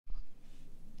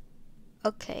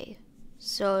Okay,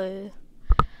 so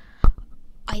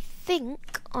I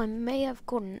think I may have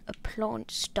gotten a plant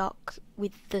stuck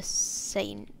with the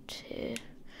saint here.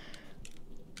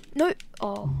 No,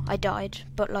 oh, I died,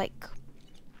 but like,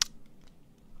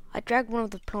 I dragged one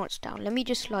of the plants down. Let me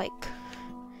just like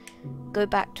go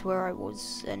back to where I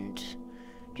was and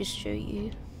just show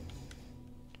you.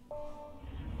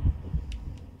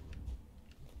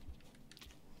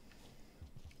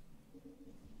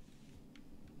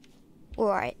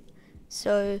 Alright,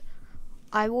 so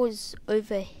I was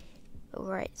over.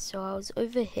 Alright, so I was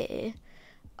over here,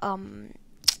 and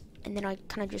then I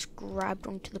kind of just grabbed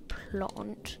onto the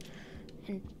plant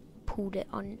and pulled it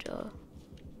under.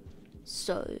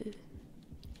 So,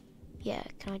 yeah,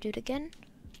 can I do it again?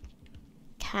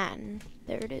 Can.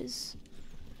 There it is.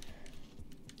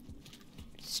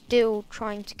 Still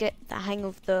trying to get the hang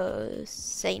of the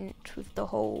saint with the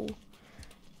whole,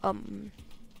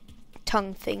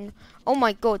 tongue thing. Oh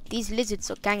my god, these lizards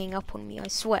are ganging up on me, I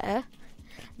swear.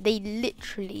 They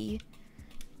literally,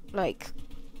 like,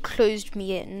 closed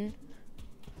me in.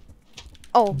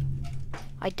 Oh,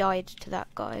 I died to that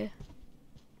guy.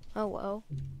 Oh well.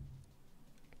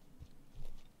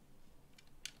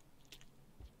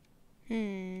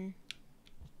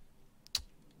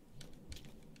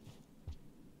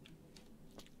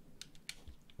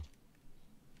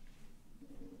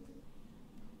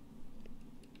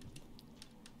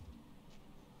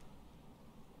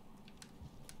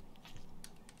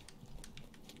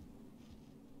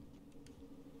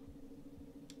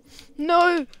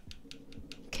 No!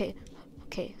 Okay.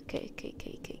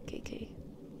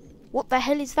 What the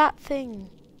hell is that thing?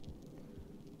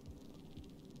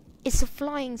 It's a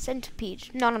flying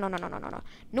centipede. No.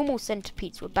 Normal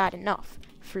centipedes were bad enough.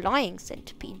 Flying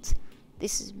centipedes.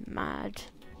 This is mad.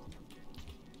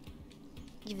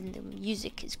 Even the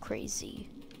music is crazy.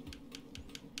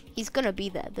 He's gonna be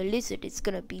there. The lizard is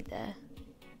gonna be there.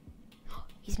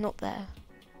 He's not there.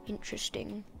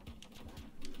 Interesting.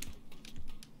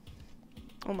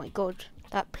 Oh my god.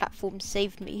 That platform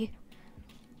saved me.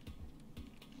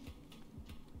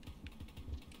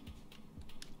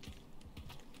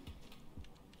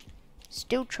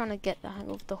 Still trying to get the hang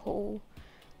of the whole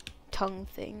tongue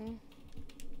thing.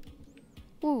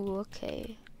 Ooh,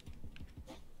 okay.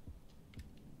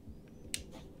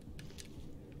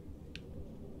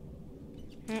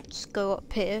 Let's go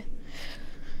up here.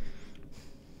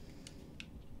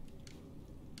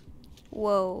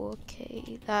 Whoa,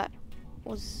 okay, that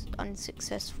was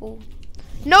unsuccessful.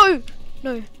 No!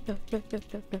 No.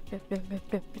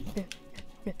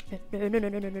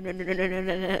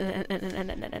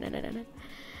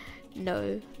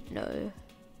 No.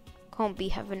 Can't be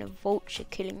having a vulture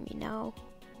killing me now.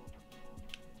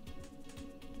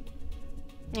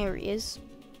 There he is.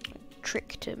 I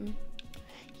tricked him.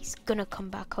 He's gonna come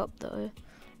back up though.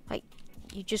 Like,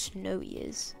 you just know he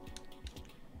is.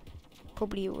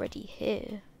 Probably already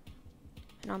here.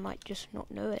 And I might just not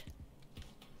know it.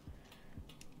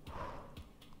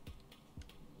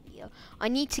 Yeah. I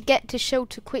need to get to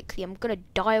shelter quickly. I'm gonna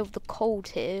die of the cold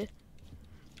here.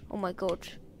 Oh my god.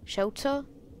 Shelter?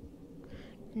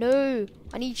 No,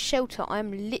 I need shelter.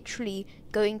 I'm literally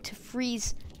going to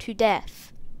freeze to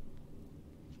death.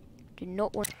 Do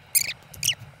not want...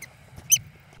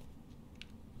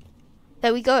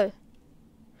 There we go.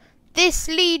 This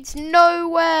leads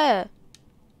nowhere.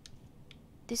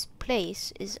 This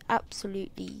place is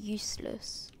absolutely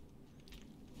useless.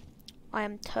 I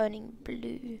am turning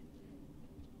blue.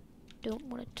 Don't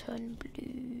want to turn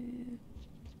blue.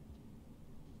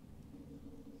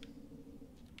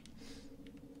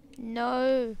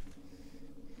 No.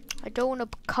 I don't want to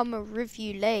become a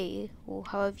rivulet, or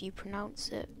however you pronounce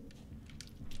it.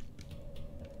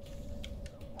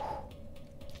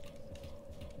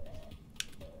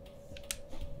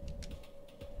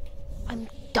 I'm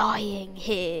dying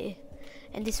here,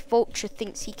 and this vulture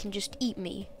thinks he can just eat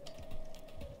me.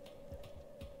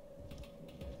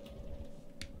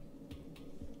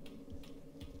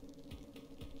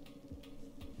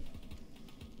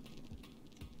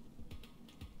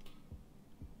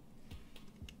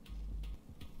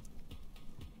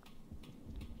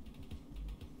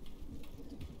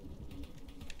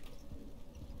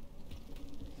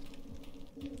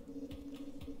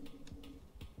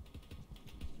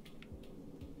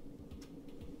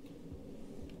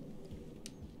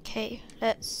 Okay,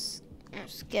 let's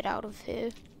get out of here.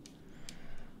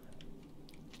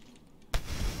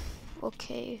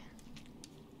 Okay.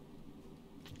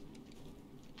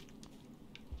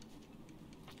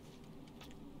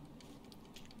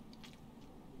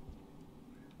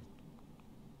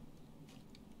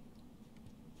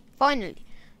 Finally.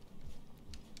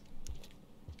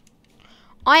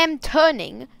 I am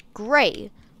turning grey.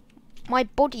 My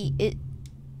body is...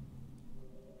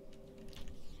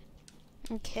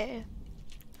 Okay.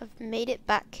 I've made it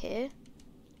back here.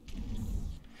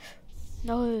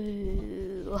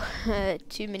 No.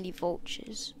 Too many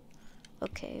vultures.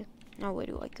 Okay. Now where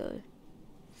do I go?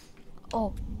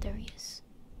 Oh, there he is.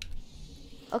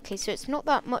 Okay, so it's not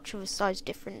that much of a size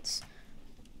difference.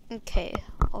 Okay.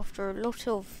 After a lot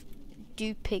of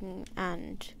duping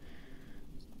and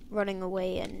running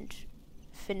away and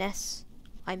finesse,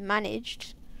 I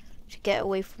managed to get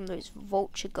away from those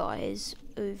vulture guys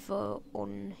over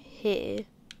on here,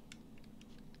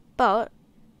 but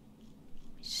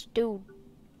still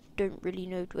don't really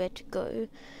know where to go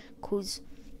because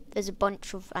there's a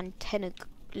bunch of antenna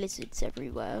lizards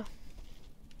everywhere.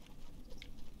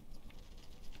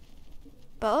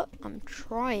 But I'm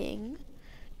trying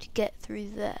to get through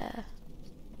there,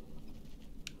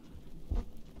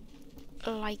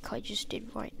 like I just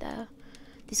did right there.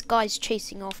 This guy's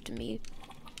chasing after me.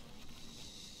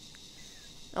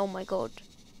 Oh my god.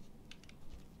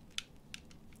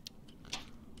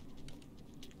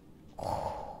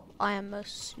 Oh, I am a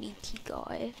sneaky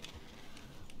guy.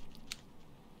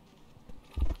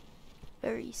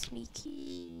 Very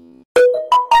sneaky.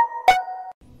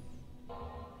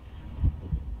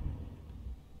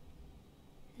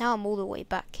 Now I'm all the way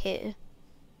back here.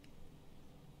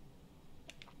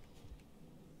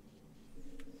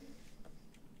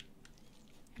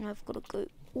 And I've got to go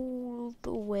all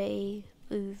the way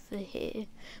over here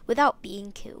without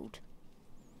being killed.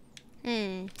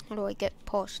 How do I get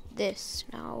past this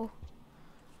now?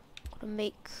 Gotta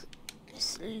make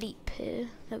this leap here.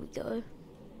 There we go.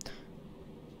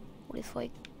 What if I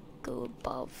go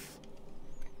above?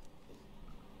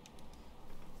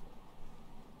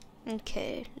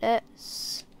 Okay,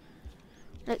 let's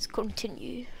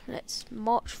continue. Let's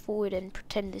march forward and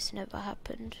pretend this never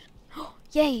happened.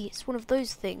 Yay, it's one of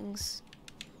those things.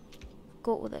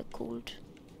 Forgot what they're called.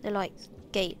 They're like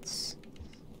gates.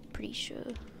 Pretty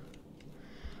sure.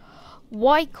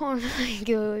 Why can't I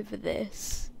go over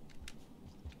this?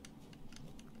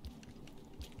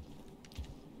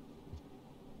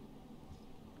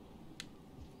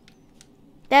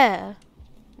 There.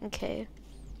 Okay.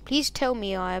 Please tell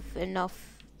me I have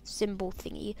enough symbol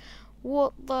thingy.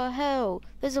 What the hell?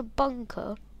 There's a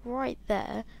bunker right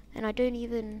there, and I don't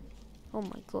even... Oh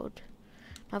my god.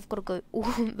 I've got to go all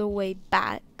the way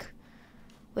back.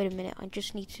 Wait a minute, I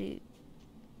just need to...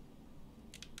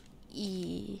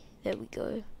 There we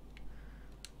go.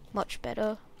 Much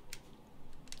better.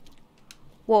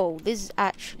 Whoa, this is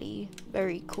actually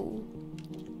very cool.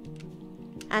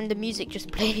 And the music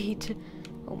just played.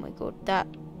 Oh my god, that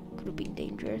could have been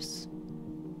dangerous.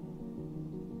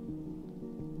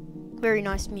 Very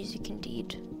nice music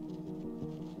indeed.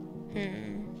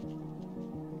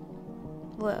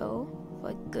 Well, if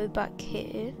I go back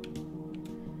here...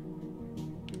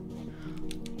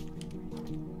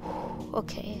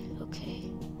 Okay.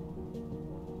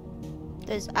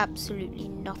 There's absolutely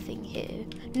nothing here.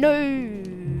 No!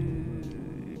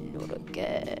 Not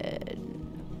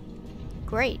again.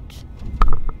 Great.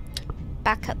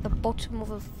 Back at the bottom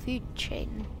of a food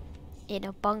chain. In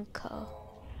a bunker.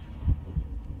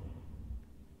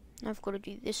 I've got to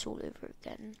do this all over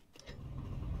again.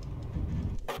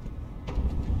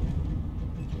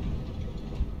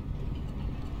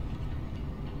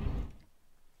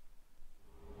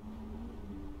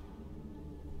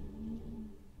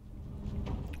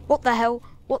 What the hell?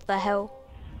 What the hell?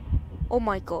 Oh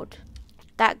my god.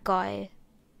 That guy.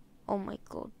 Oh my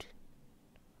god.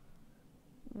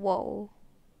 Whoa.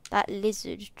 That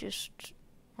lizard just...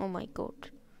 Oh my god.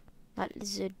 That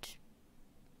lizard...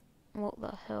 What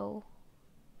the hell?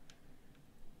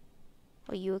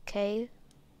 Are you okay?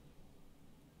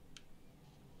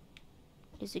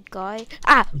 Lizard guy?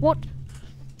 Ah! What?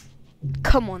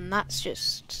 Come on, that's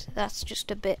just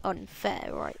a bit unfair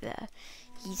right there.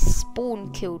 He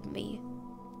spawn killed me.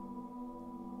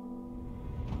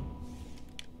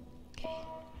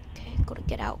 Okay, gotta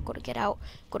get out.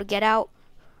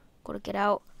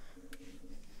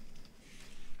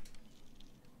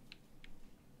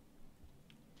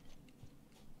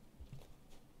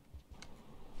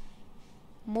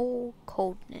 More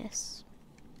coldness.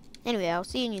 Anyway, I'll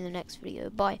see you in the next video.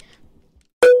 Bye.